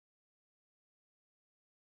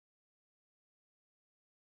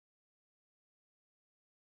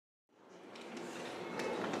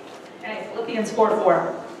Philippians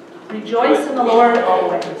 4:4. Rejoice in the Lord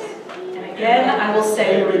always. And again, I will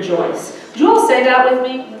say rejoice. Would you all say that with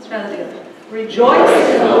me? Let's try that together. Rejoice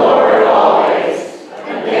in the Lord always.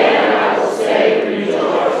 And again, I will say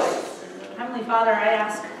rejoice. Heavenly Father, I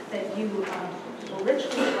ask that you will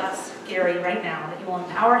richly bless Gary right now, that you will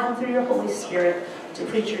empower him through your Holy Spirit to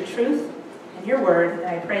preach your truth and your word. And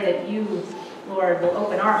I pray that you, Lord, will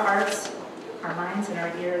open our hearts, our minds, and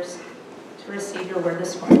our ears to receive your word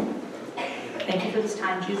this morning. Thank you for this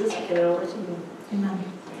time, Jesus. I give it over to you. Amen.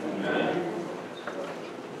 Amen.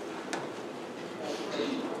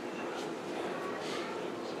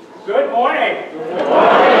 Good morning. Good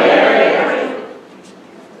morning.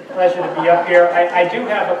 It's a pleasure to be up here. I do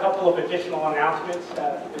have a couple of additional announcements to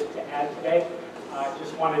add today. I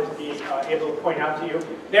just wanted to be able to point out to you.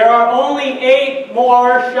 There are only 8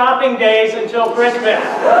 more shopping days until Christmas.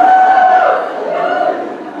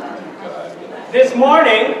 This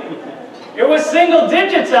morning, it was single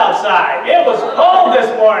digits outside. It was cold this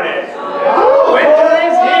morning. Winter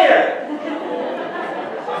is here.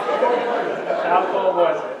 How cold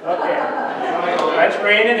was it? Okay. Let's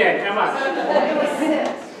rein it in. Come on.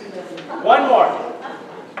 One more.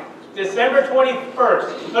 December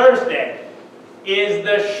 21st, Thursday, is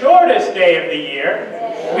the shortest day of the year.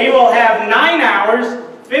 We will have 9 hours,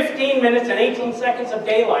 15 minutes, and 18 seconds of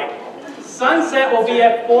daylight. Sunset will be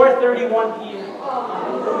at 4:31 p.m.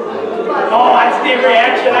 Oh, that's the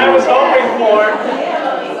reaction I was hoping for.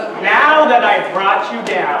 Now that I've brought you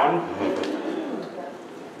down,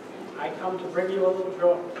 I come to bring you a little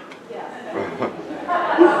joy.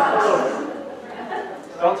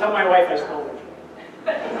 Don't tell my wife I stole it.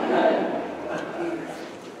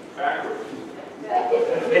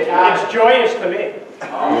 It's joyous to me.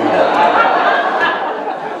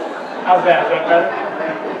 How's that? Is that better?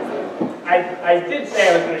 I did say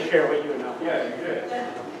I was going to share what you know. Yeah, you did.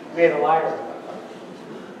 Made a liar.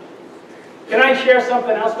 Can I share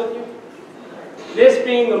something else with you? This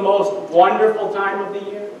being the most wonderful time of the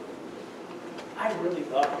year, I really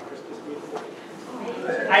love the Christmas music.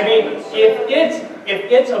 I mean,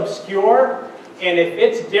 if it's obscure and if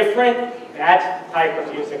it's different, that's the type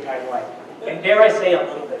of music I like. And dare I say, a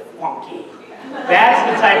little bit funky. That's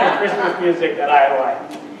the type of Christmas music that I like.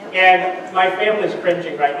 And my family's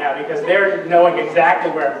cringing right now because they're knowing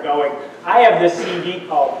exactly where I'm going. I have this CD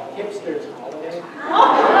called Hipster's Holiday.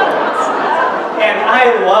 And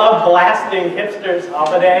I love blasting Hipster's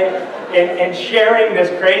Holiday and sharing this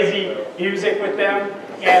crazy music with them.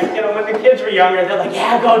 And, you know, when the kids were younger, they're like,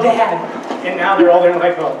 yeah, go, Dad. And now they're older and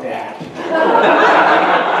like, oh, Dad.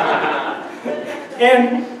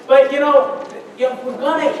 But, you know, if we're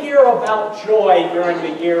going to hear about joy during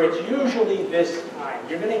the year, it's usually this time.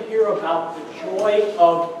 You're going to hear about the joy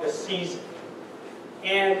of the season.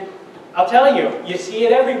 And I'll tell you, you see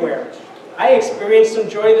it everywhere. I experienced some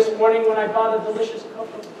joy this morning when I bought a delicious cup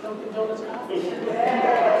of Dunkin' Donuts coffee.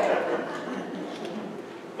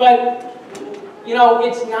 But, you know,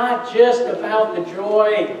 it's not just about the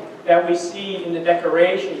joy that we see in the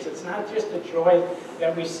decorations. It's not just the joy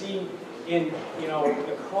that we see in, you know,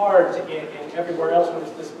 the cards and everywhere else when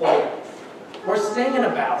it's displayed. We're singing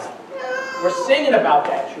about it. We're singing about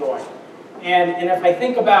that joy. And if I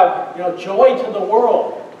think about, you know, joy to the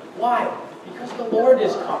world, why? Because the Lord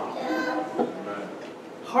is coming.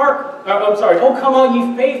 Oh come all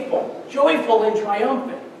ye faithful, joyful and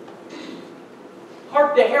triumphant.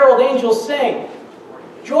 Hark the herald angels sing,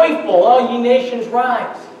 joyful all ye nations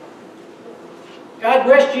rise. God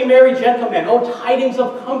rest ye merry gentlemen, oh tidings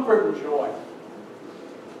of comfort and joy.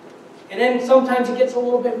 And then sometimes it gets a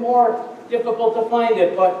little bit more difficult to find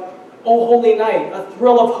it, but oh holy night, a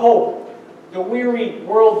thrill of hope, the weary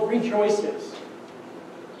world rejoices.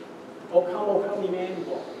 O come,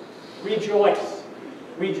 Emmanuel, rejoice,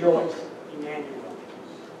 rejoice, Emmanuel.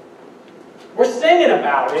 We're singing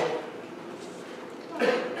about it,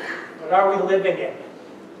 but are we living it?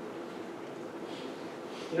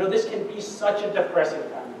 You know, this can be such a depressing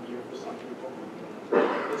time of year for some people.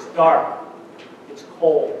 It's dark. It's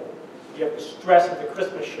cold. You have the stress of the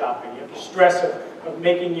Christmas shopping. You have the stress of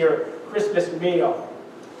making your Christmas meal.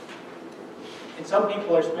 And some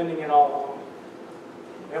people are spending it all alone.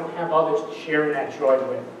 They don't have others to share in that joy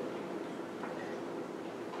with.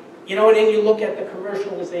 You know, and then you look at the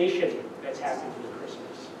commercialization that's happening with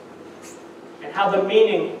Christmas. And how the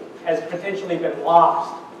meaning has potentially been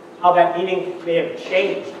lost. How that meaning may have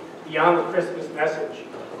changed beyond the Christmas message.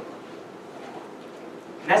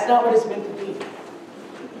 And that's not what it's meant to be.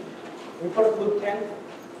 Can we put up Luke 10?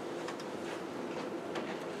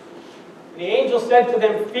 The angel said to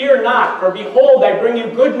them, fear not, for behold, I bring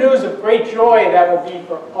you good news of great joy that will be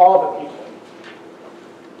for all the people.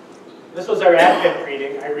 This was our Advent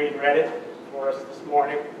reading. Irene read it for us this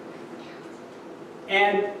morning.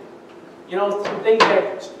 And, you know, some things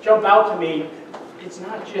that jump out to me, it's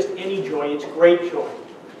not just any joy, it's great joy.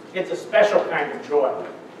 It's a special kind of joy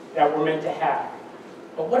that we're meant to have.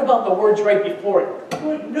 But what about the words right before it?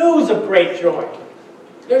 Good news of great joy.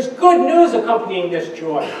 There's good news accompanying this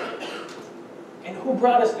joy. And who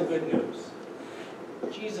brought us the good news?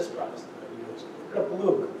 Jesus brought us the good news. Look at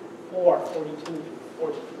Luke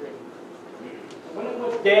 4:42-43. When it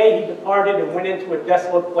was day, he departed and went into a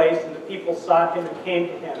desolate place, and the people sought him and came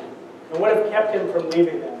to him, and would have kept him from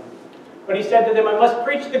leaving them. But he said to them, I must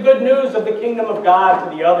preach the good news of the kingdom of God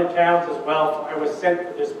to the other towns as well, for I was sent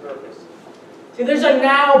for this purpose. See, there's a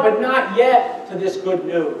now but not yet to this good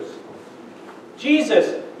news.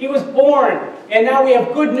 Jesus, he was born, and now we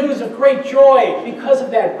have good news of great joy because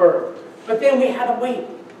of that birth. But then we had to wait,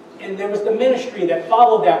 and there was the ministry that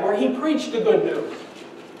followed that, where he preached the good news.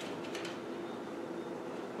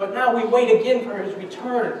 But now we wait again for his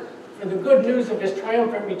return, for the good news of his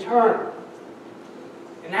triumphant return.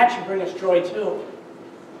 And that should bring us joy too.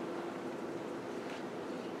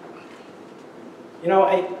 You know,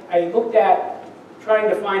 I looked at trying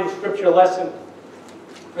to find a scripture lesson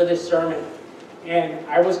for this sermon, and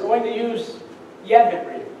I was going to use the Advent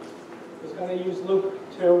reading. I was going to use Luke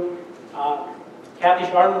 2. Kathy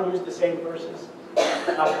Sharman used the same verses.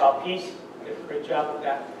 It talks about peace. Did a great job with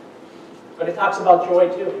that. But it talks about joy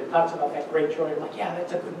too. It talks about that great joy. I'm like, yeah,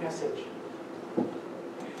 that's a good message.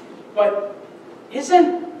 But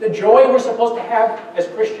isn't the joy we're supposed to have as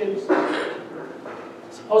Christians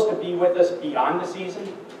supposed to be with us beyond the season?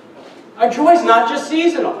 Our joy is not just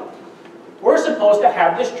seasonal. We're supposed to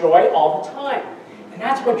have this joy all the time. And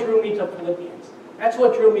that's what drew me to Philippians. That's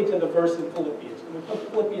what drew me to the verse in Philippians. Can we put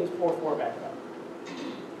Philippians 4:4 back up?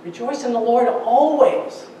 Rejoice in the Lord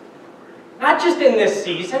always. Not just in this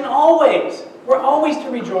season, always. We're always to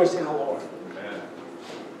rejoice in the Lord. Amen.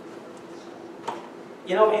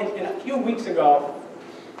 You know, and a few weeks ago,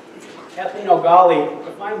 Kathleen O'Galley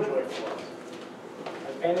defined joy for us. I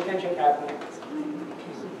was paying attention, Kathleen.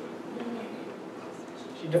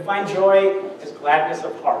 She defined joy as gladness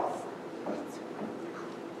of heart.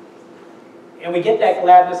 And we get that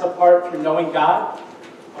gladness of heart through knowing God,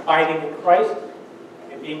 abiding in Christ,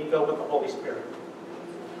 and being filled with the Holy Spirit.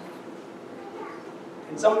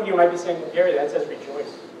 And some of you might be saying, well, Gary, that says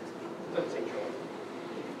rejoice. It doesn't say joy.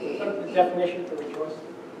 What's the definition for rejoice?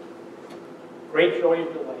 Great joy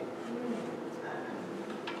and delight.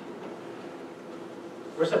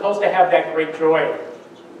 We're supposed to have that great joy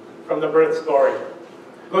from the birth story.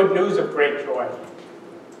 Good news of great joy.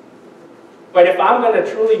 But if I'm going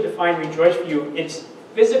to truly define rejoice for you, it's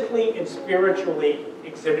physically and spiritually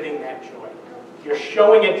exhibiting that joy. You're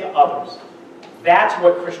showing it to others. That's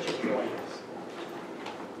what Christian joy is.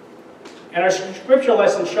 And our scripture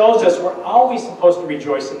lesson shows us we're always supposed to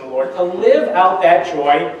rejoice in the Lord, to live out that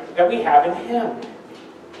joy that we have in Him.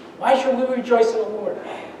 Why should we rejoice in the Lord?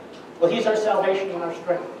 Well, He's our salvation and our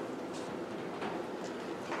strength.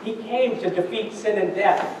 He came to defeat sin and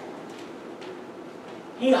death.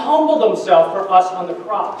 He humbled Himself for us on the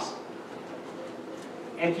cross.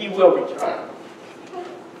 And He will return.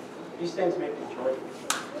 These things make me joyful.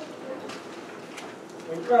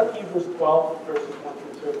 We turn up Hebrews 12, verses 1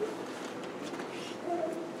 through 2.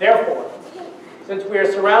 Therefore, since we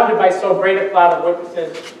are surrounded by so great a cloud of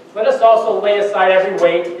witnesses, let us also lay aside every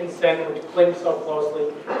weight and sin which clings so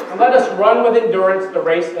closely, and let us run with endurance the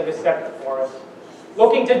race that is set before us,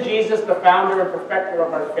 looking to Jesus, the founder and perfecter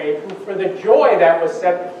of our faith, who for the joy that was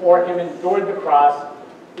set before Him endured the cross,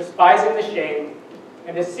 despising the shame,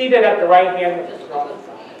 and is seated at the right hand of the throne of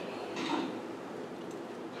God.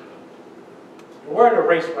 We're in a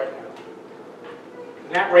race right now,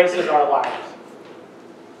 and that race is our lives.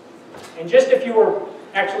 And just if you were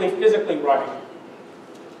actually physically running,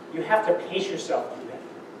 you have to pace yourself through that.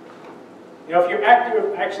 You know, if you're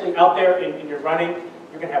actually out there and you're running,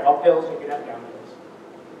 you're going to have uphills and you're going to have downhills.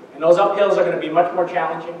 And those uphills are going to be much more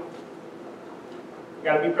challenging. You've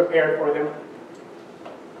got to be prepared for them.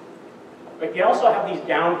 But you also have these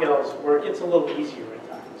downhills where it gets a little easier at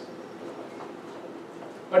times.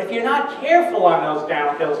 But if you're not careful on those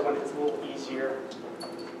downhills when it's a little easier,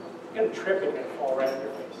 you're going to trip and you're going to fall right on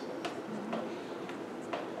your face.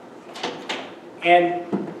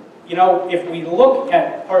 And, you know, if we look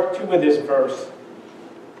at part 2 of this verse,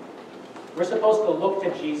 we're supposed to look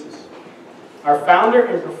to Jesus, our founder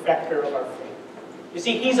and perfecter of our faith. You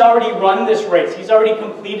see, He's already run this race. He's already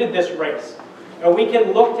completed this race. And we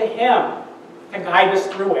can look to Him to guide us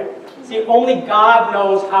through it. See, only God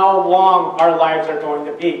knows how long our lives are going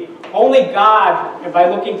to be. Only God, and by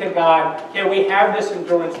looking to God, can we have this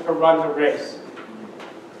endurance to run the race,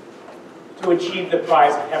 to achieve the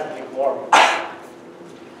prize of heavenly glory.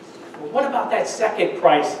 Well, what about that second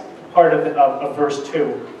prize part of verse 2?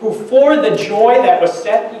 Who for the joy that was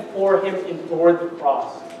set before him endured the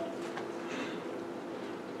cross.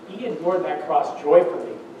 He endured that cross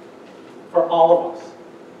joyfully for all of us.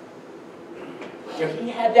 You know, he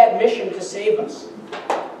had that mission to save us.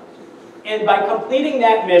 And by completing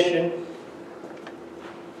that mission,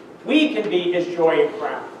 we can be his joy and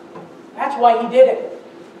crown. That's why he did it.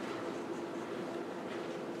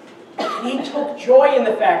 And he took joy in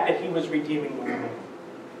the fact that he was redeeming the world.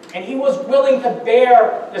 And he was willing to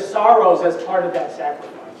bear the sorrows as part of that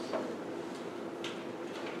sacrifice.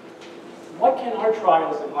 What can our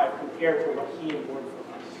trials in life compare to what he endured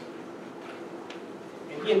for us?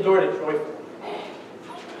 And he endured it joyfully.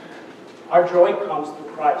 Our joy comes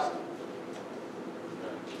through Christ.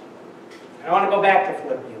 And I want to go back to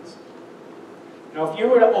Philippians. Now, if you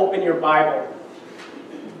were to open your Bible,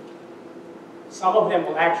 some of them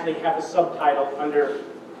will actually have a subtitle under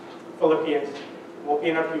Philippians. It won't be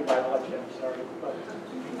in our Pew Bible, I'm sorry. But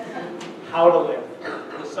how to live.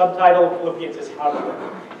 The subtitle of Philippians is how to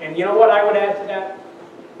live. And you know what I would add to that?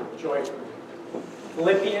 Joyfully.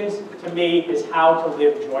 Philippians, to me, is how to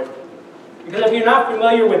live joyfully. Because if you're not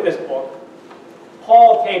familiar with this book,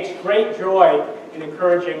 Paul takes great joy in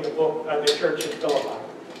encouraging the church in Philippi.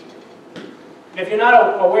 And if you're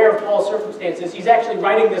not aware of Paul's circumstances, he's actually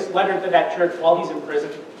writing this letter to that church while he's in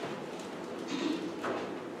prison.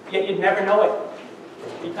 Yet you'd never know it,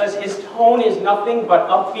 because his tone is nothing but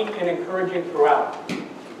upbeat and encouraging throughout.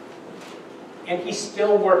 And he's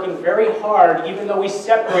still working very hard, even though he's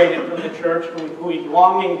separated from the church who he's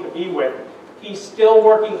longing to be with. He's still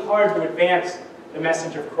working hard to advance the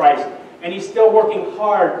message of Christ. And he's still working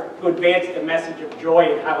hard to advance the message of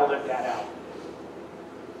joy and how to live that out.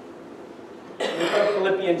 Look at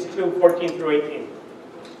Philippians 2, 14 through 18.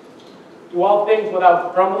 Do all things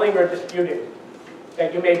without grumbling or disputing,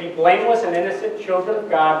 that you may be blameless and innocent children of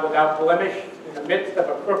God, without blemish, in the midst of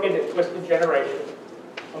a crooked and twisted generation,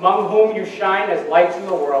 among whom you shine as lights in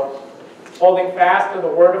the world, holding fast to the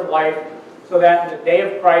word of life, so that in the day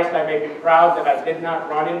of Christ I may be proud that I did not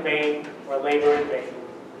run in vain or labor in vain.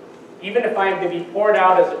 Even if I am to be poured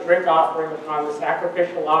out as a drink offering upon the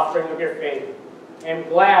sacrificial offering of your faith, I am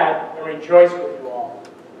glad and rejoice with you all.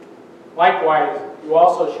 Likewise, you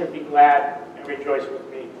also should be glad and rejoice with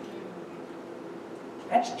me.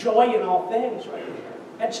 That's joy in all things right there.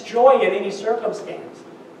 That's joy in any circumstance.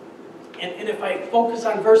 And if I focus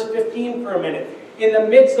on verse 15 for a minute, in the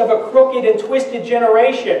midst of a crooked and twisted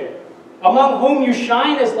generation, among whom you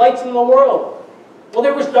shine as lights in the world. Well,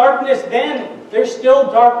 there was darkness then. There's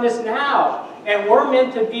still darkness now. And we're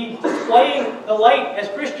meant to be displaying the light as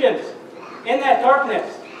Christians in that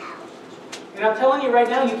darkness. And I'm telling you right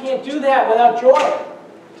now, you can't do that without joy.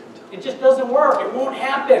 It just doesn't work. It won't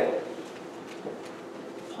happen.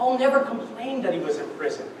 Paul never complained that he was in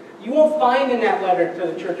prison. You won't find in that letter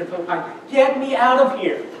to the church of Philippi, get me out of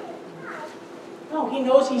here. No, he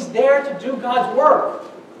knows he's there to do God's work.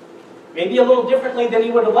 Maybe a little differently than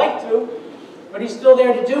he would have liked to, but he's still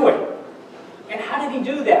there to do it. And how did he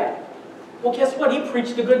do that? Well, guess what? He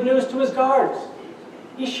preached the good news to his guards.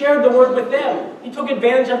 He shared the word with them. He took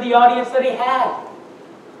advantage of the audience that he had.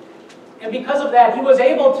 And because of that, he was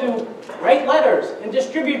able to write letters and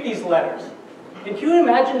distribute these letters. And can you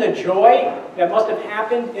imagine the joy that must have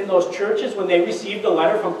happened in those churches when they received a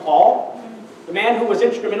letter from Paul? The man who was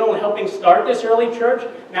instrumental in helping start this early church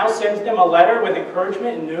now sends them a letter with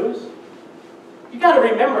encouragement and news. You got to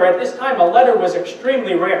remember, at this time, a letter was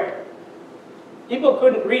extremely rare. People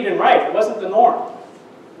couldn't read and write. It wasn't the norm.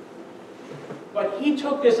 But he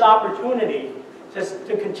took this opportunity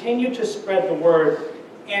to continue to spread the word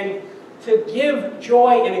and to give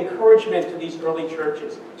joy and encouragement to these early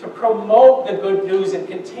churches, to promote the good news and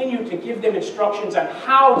continue to give them instructions on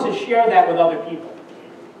how to share that with other people.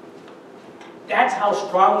 That's how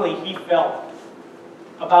strongly he felt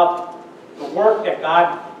about the work that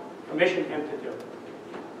God commissioned him to do.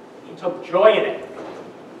 He took joy in it.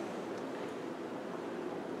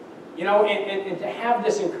 You know, and to have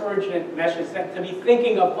this encouragement message, that to be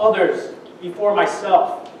thinking of others before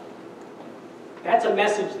myself, that's a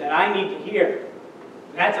message that I need to hear.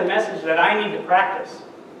 That's a message that I need to practice.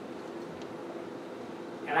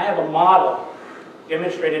 And I have a model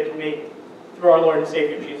demonstrated to me through our Lord and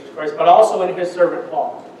Savior Jesus Christ, but also in his servant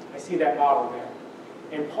Paul. I see that model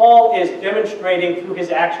there. And Paul is demonstrating through his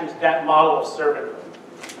actions that model of servanthood.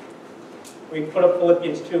 We can put up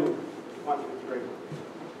Philippians 2, 1 through 3.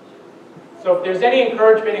 So if there's any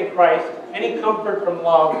encouragement in Christ, any comfort from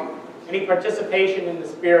love, any participation in the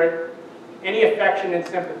Spirit, any affection and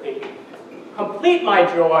sympathy. Complete my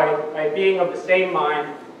joy by being of the same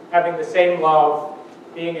mind, having the same love,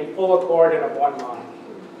 being in full accord and of one mind.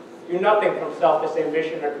 Do nothing from selfish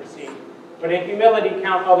ambition or conceit, but in humility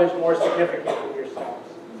count others more significant than yourselves.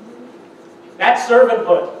 That's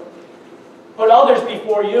servanthood. Put others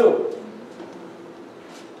before you.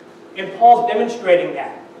 And Paul's demonstrating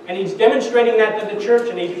that. And he's demonstrating that to the church,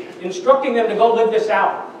 and he's instructing them to go live this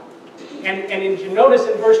out. And you notice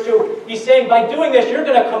in verse 2, he's saying, by doing this, you're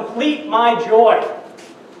going to complete my joy.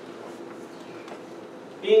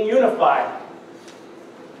 Being unified.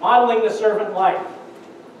 Modeling the servant life.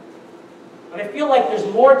 But I feel like there's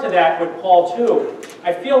more to that with Paul too.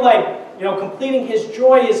 I feel like, completing his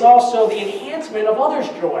joy is also the enhancement of others'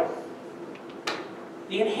 joy.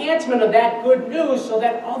 The enhancement of that good news so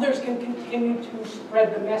that others can continue to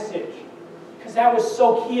spread the message. Because that was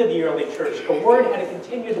so key of the early church. The word had to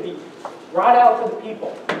continue to be brought out to the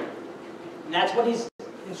people. And that's what he's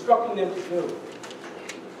instructing them to do.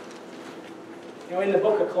 In the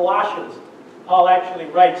book of Colossians, Paul actually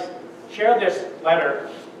writes, share this letter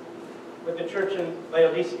with the church in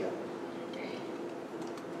Laodicea.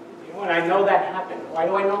 And I know that happened. Why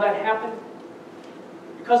do I know that happened?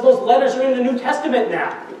 Because those letters are in the New Testament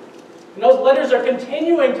now. And those letters are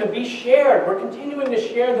continuing to be shared. We're continuing to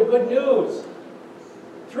share the good news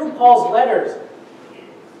through Paul's letters.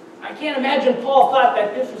 I can't imagine Paul thought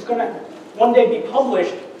that this was going to one day be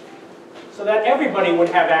published so that everybody would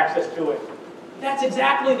have access to it. That's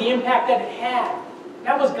exactly the impact that it had.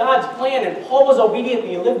 That was God's plan, and Paul was obedient and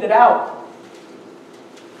he lived it out.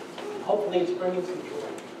 Hopefully it's bringing some joy.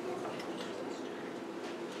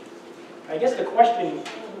 I guess the question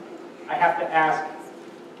I have to ask,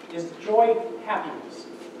 is joy happiness?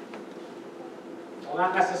 Well,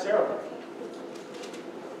 not necessarily.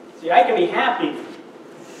 See, I can be happy,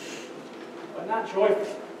 but not joyful.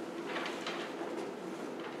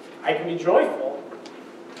 I can be joyful,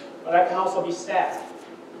 but I can also be sad.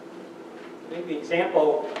 I think the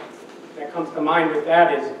example that comes to mind with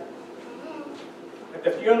that is at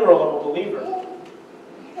the funeral of a believer.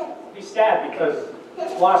 Be sad because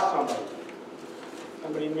I've lost somebody.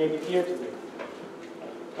 Somebody maybe dear to me.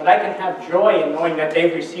 But I can have joy in knowing that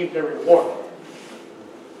they've received their reward.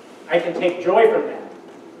 I can take joy from that.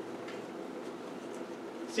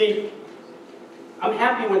 See, I'm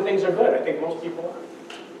happy when things are good. I think most people are.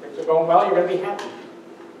 Things are going well, you're going to be happy.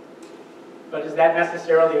 But is that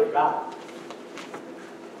necessarily of God?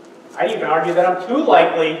 I'd even argue that I'm too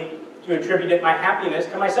likely to attribute my happiness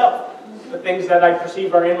to myself. The things that I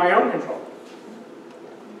perceive are in my own control.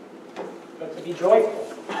 But to be joyful,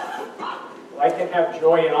 well, I can have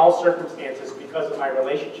joy in all circumstances because of my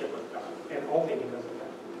relationship with God, and only because of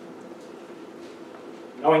that.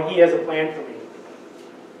 Knowing He has a plan for me.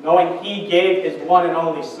 Knowing He gave His one and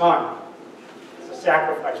only Son as a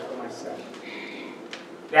sacrifice for my sin.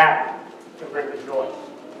 That can bring the joy.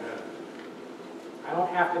 I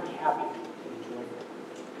don't have to be happy to be joyful.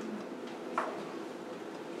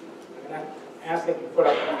 I'm going to ask that you put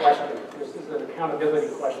up a question. This is an accountability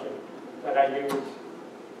question that I use.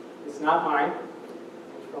 It's not mine.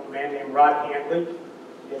 It's from a man named Rod Handley.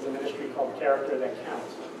 He has a ministry called Character That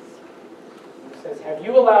Counts. And it says, have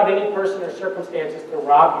you allowed any person or circumstances to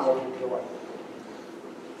rob you of your joy?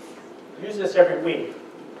 I use this every week.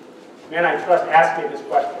 Men I trust ask me this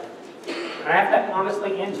question. And I have to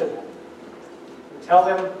honestly answer them. And tell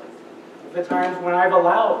them of the times when I've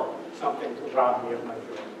allowed something to rob me of my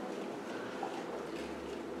joy.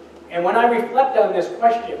 And when I reflect on this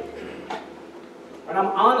question, when I'm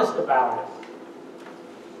honest about it,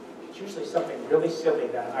 it's usually something really silly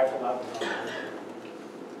that I've allowed to rob me of my joy.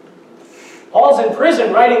 Paul's in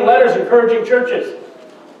prison writing letters encouraging churches,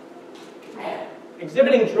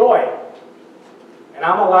 exhibiting joy. And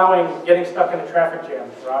I'm allowing getting stuck in a traffic jam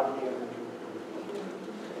to rob me of my joy.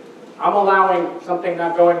 I'm allowing something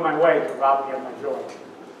not going my way to rob me of my joy.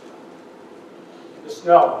 The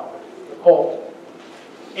snow, the cold,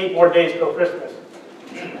 8 more days till Christmas,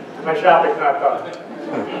 and my shopping's not done.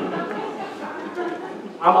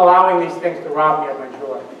 I'm allowing these things to rob me of my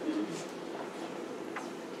joy.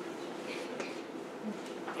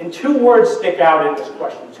 And 2 words stick out in this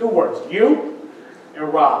question. 2 words, you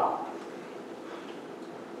and rob.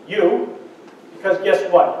 You, because guess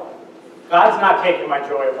what? God's not taking my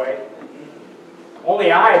joy away.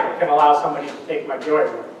 Only I can allow somebody to take my joy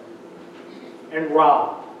away. And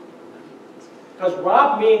rob. Because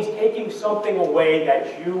rob means taking something away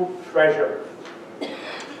that you treasure.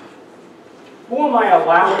 Who am I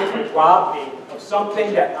allowing to rob me of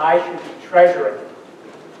something that I should be treasuring?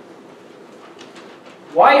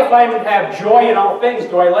 Why, if I have joy in all things,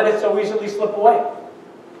 do I let it so easily slip away?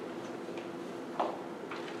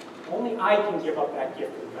 Only I can give up that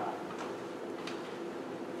gift of God.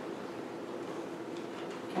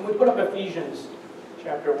 Can we put up Ephesians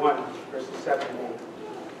chapter 1, verses 7 and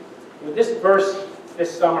 8? With this verse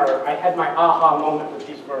this summer, I had my aha moment with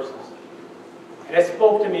these verses. And it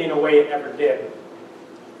spoke to me in a way it never did.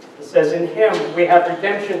 It says, in him we have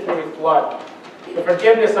redemption through his blood, the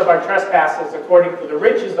forgiveness of our trespasses according to the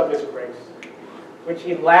riches of his grace, which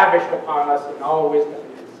he lavished upon us in all wisdom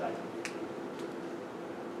and insight.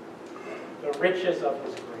 The riches of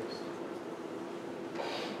his grace.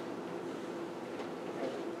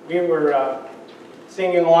 We were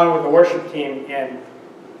singing along with the worship team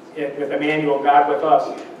with Emmanuel, God with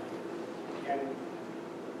us. And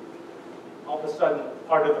all of a sudden,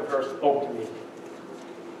 part of the verse spoke to me.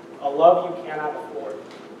 A love you cannot afford.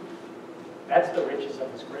 That's the riches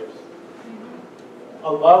of his grace.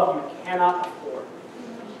 A love you cannot afford.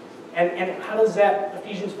 And how does that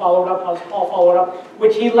Ephesians follow it up? How does Paul follow it up?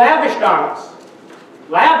 Which he lavished on us.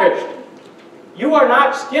 Lavished. You are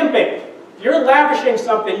not skimping. You're lavishing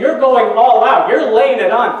something. You're going all out. You're laying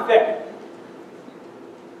it on thick.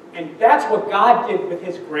 And that's what God did with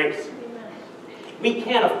his grace. We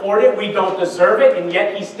can't afford it. We don't deserve it. And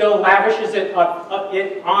yet he still lavishes it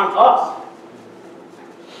on us.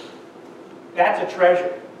 That's a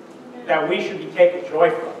treasure that we should be taking joy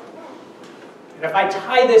from. And if I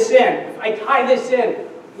tie this in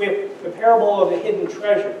with the parable of the hidden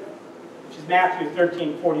treasure, which is Matthew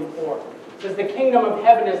 13:44, it says, the kingdom of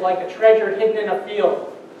heaven is like a treasure hidden in a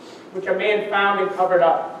field, which a man found and covered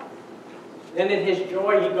up. Then in his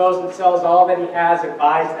joy he goes and sells all that he has and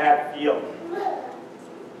buys that field.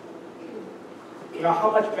 You know,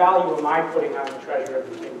 how much value am I putting on the treasure of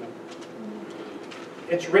the kingdom?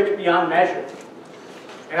 It's rich beyond measure.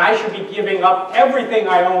 And I should be giving up everything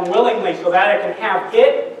I own willingly so that I can have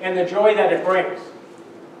it and the joy that it brings.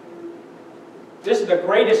 This is the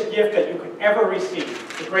greatest gift that you could ever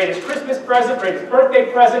receive. The greatest Christmas present, greatest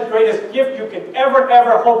birthday present, greatest gift you could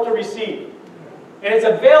ever hope to receive. And it's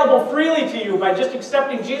available freely to you by just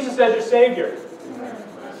accepting Jesus as your Savior.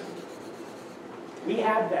 We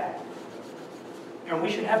have that. And we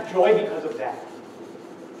should have joy because of that.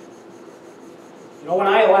 You know, when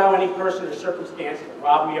I allow any person or circumstance to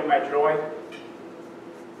rob me of my joy,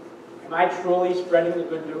 am I truly spreading the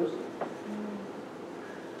good news?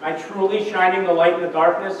 Am I truly shining the light in the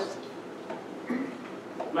darkness?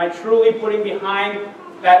 Am I truly putting behind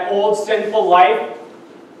that old sinful life?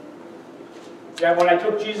 That when I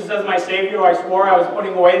took Jesus as my Savior, I swore I was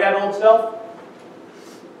putting away that old self?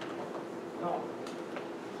 No.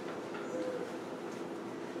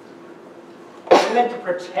 We're meant to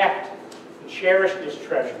protect and cherish this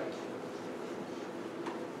treasure.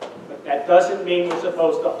 But that doesn't mean we're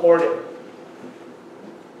supposed to hoard it.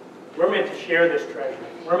 We're meant to share this treasure.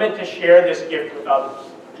 We're meant to share this gift with others.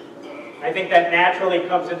 I think that naturally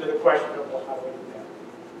comes into the question of, well, how do we do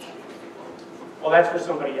that? Well, that's for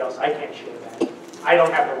somebody else. I can't share that. I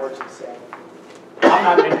don't have the words to say. I'm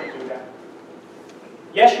not meant to do that.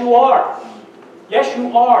 Yes, you are. Yes,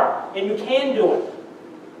 you are. And you can do it.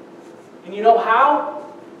 And you know how?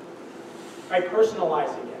 By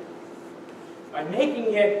personalizing it. By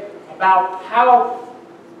making it about how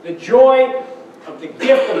the joy of the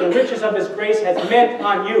gift of the riches of his grace has meant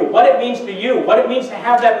on you. What it means to you. What it means to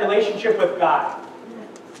have that relationship with God.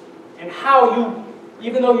 And how you,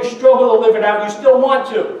 even though you struggle to live it out, you still want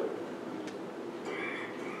to.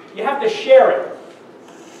 You have to share it.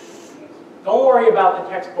 Don't worry about the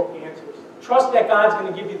textbook answers. Trust that God's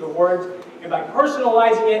going to give you the words. And by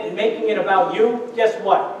personalizing it and making it about you, guess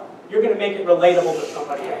what? You're going to make it relatable to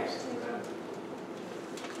somebody else.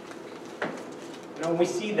 You know, when we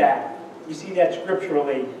see that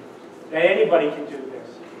scripturally, that anybody can do this.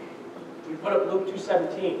 We put up Luke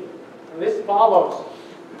 2:17. And this follows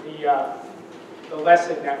the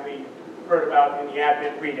lesson that we heard about in the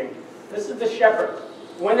Advent reading. This is the shepherds.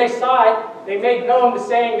 When they saw it, they made known the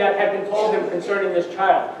saying that had been told them concerning this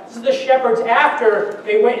child. This is the shepherds after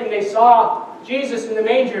they went and they saw Jesus in the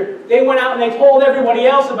manger. They went out and they told everybody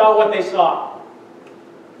else about what they saw.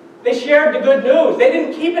 They shared the good news. They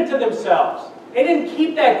didn't keep it to themselves. They didn't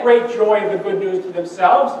keep that great joy of the good news to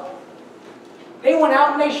themselves. They went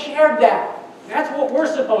out and they shared that. And that's what we're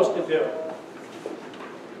supposed to do.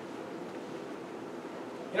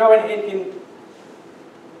 You know, in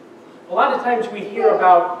a lot of times we hear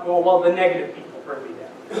about, well, the negative people bring me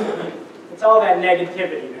down. It's all that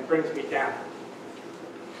negativity that brings me down.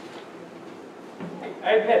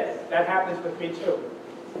 I admit, that happens with me too.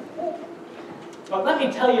 But let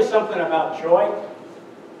me tell you something about joy.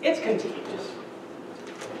 It's contagious.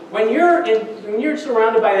 When you're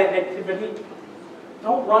surrounded by that negativity,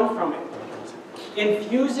 don't run from it.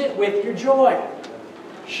 Infuse it with your joy.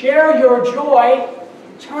 Share your joy,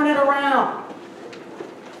 turn it around.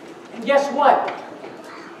 And guess what?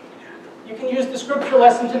 You can use the scripture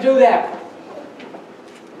lesson to do that.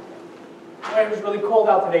 Boy, it was really cold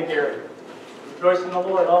out today, Gary. Rejoice in the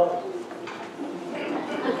Lord always.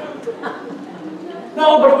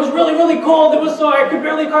 No, but it was really, really cold. It was so I could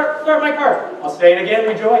barely start my car. I'll say it again,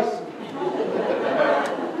 rejoice.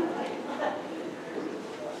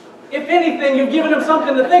 If anything, you've given them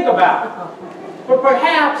something to think about. But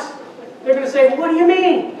perhaps they're going to say, what do you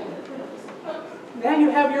mean? Now you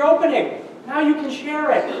have your opening. Now you can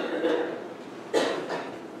share it.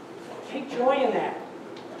 Take joy in that.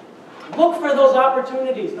 Look for those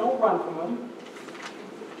opportunities. Don't run from them.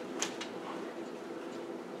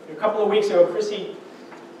 A couple of weeks ago, Chrissy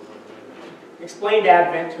explained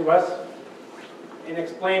Advent to us and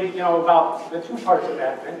explained, about the two parts of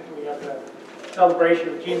Advent. We have the celebration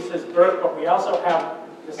of Jesus' birth, but we also have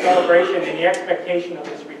the celebration and the expectation of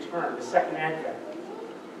his return, the second Advent.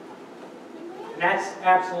 And that's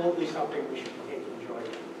absolutely something we should be taking joy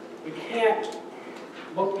in. We can't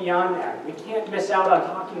look beyond that. We can't miss out on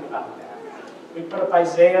talking about that. We put up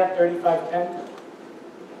Isaiah 35:10.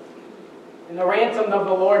 And the ransomed of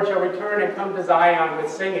the Lord shall return and come to Zion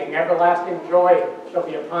with singing. Everlasting joy shall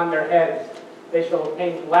be upon their heads. They shall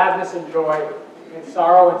obtain gladness and joy, and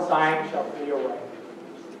sorrow and sighing shall flee away.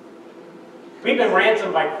 We've been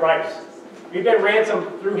ransomed by Christ. We've been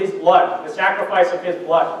ransomed through his blood, the sacrifice of his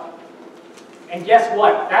blood. And guess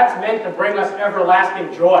what? That's meant to bring us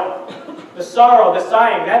everlasting joy. The sorrow, the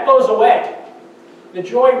sighing, that goes away. The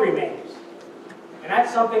joy remains. And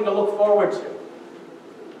that's something to look forward to.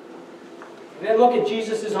 And then look at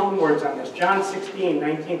Jesus' own words on this. John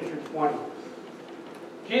 16:19 through 20.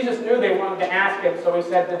 Jesus knew they wanted to ask him, so he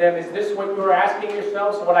said to them, is this what you were asking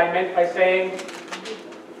yourselves? What I meant by saying,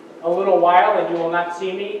 a little while and you will not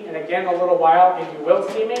see me, and again a little while and you will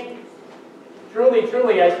see me? Truly,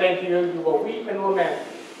 truly, I say to you, you will weep and lament,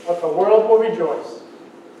 but the world will rejoice.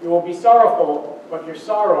 You will be sorrowful, but your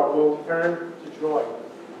sorrow will turn to joy.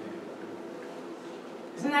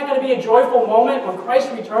 Isn't that going to be a joyful moment when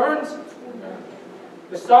Christ returns?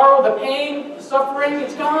 The sorrow, the pain, the suffering,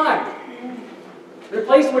 it's gone.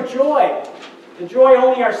 Replaced with joy. The joy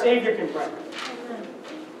only our Savior can bring.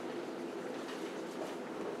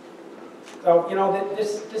 So,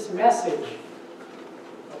 this message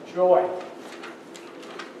of joy,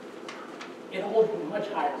 it holds much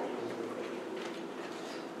higher meaning.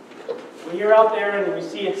 When you're out there and we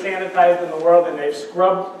see it sanitized in the world and they've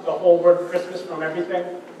scrubbed the whole word Christmas from everything,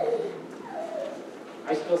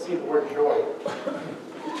 I still see the word joy.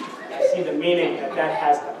 I see the meaning that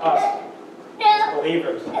has to us as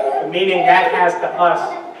believers. The meaning that has to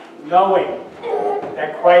us knowing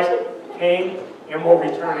that Christ came and will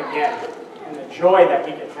return again. And the joy that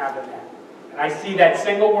we can have in that. And I see that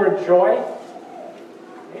single word joy.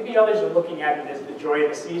 Maybe others are looking at it as the joy of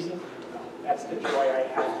the season. No, that's the joy I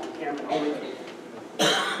have. I can only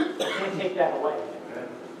can't take that away.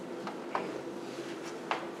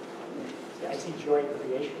 See, I see joy in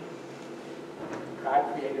creation.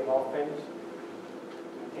 God created all things.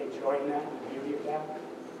 I take joy in that, in the beauty of that.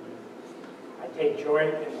 I take joy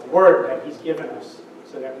in the word that he's given us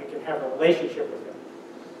so that we can have a relationship with him.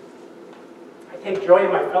 I take joy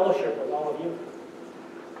in my fellowship with all of you.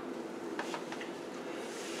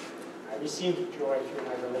 I receive joy through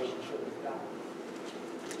my relationship with God.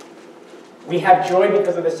 We have joy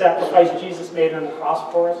because of the sacrifice Jesus made on the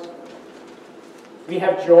cross for us. We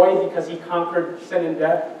have joy because he conquered sin and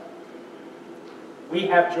death. We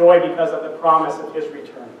have joy because of the promise of his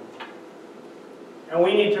return. And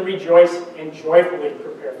we need to rejoice and joyfully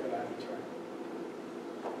prepare for that return.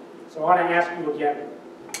 So I want to ask you again,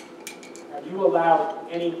 have you allowed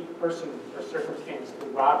any person or circumstance to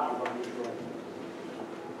rob you of your joy?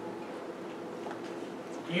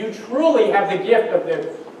 Do you truly have the gift of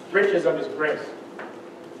the riches of his grace?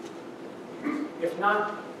 If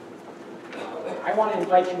not, I want to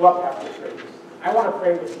invite you up after service. I want to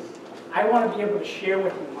pray with you. I want to be able to share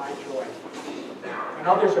with you my joy. And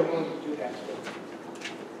others are willing to do that too.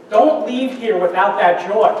 Don't leave here without that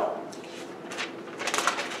joy.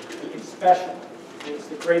 It's special. It's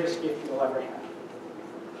the greatest gift you'll ever have.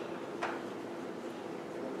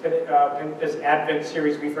 In this Advent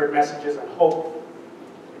series, we've heard messages on hope,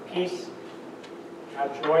 and peace, now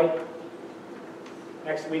joy.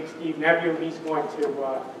 Next week, Steve Neville, he's going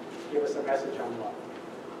to give us a message on love.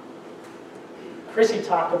 Chrissy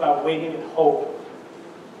talked about waiting in hope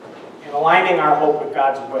and aligning our hope with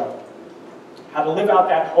God's will. How to live out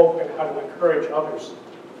that hope and how to encourage others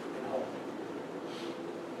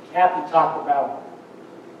Kathy talked about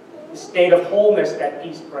the state of wholeness that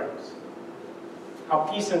peace brings. How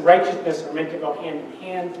peace and righteousness are meant to go hand in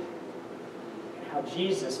hand, and how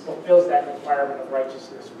Jesus fulfills that requirement of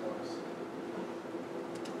righteousness for us.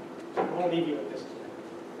 I want to leave you with this today.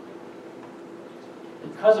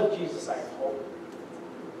 Because of Jesus, I have hope,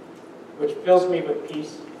 which fills me with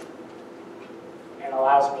peace and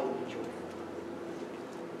allows me to be joyful.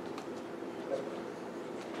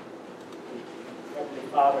 Heavenly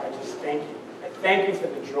Father, I just thank you. I thank you for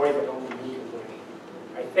the joy that only you can bring.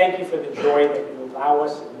 I thank you for the joy that you allow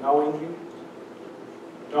us in knowing you,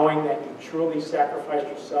 knowing that you truly sacrificed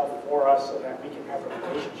yourself for us so that we can have a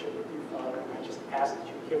relationship with you, Father. And I just ask that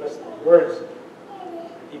you give us the words,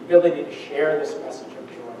 the ability to share this message of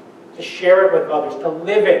joy, to share it with others, to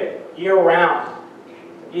live it year-round,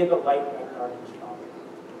 to be the light in our darkness, Father,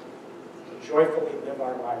 to joyfully live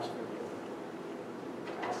our lives for you.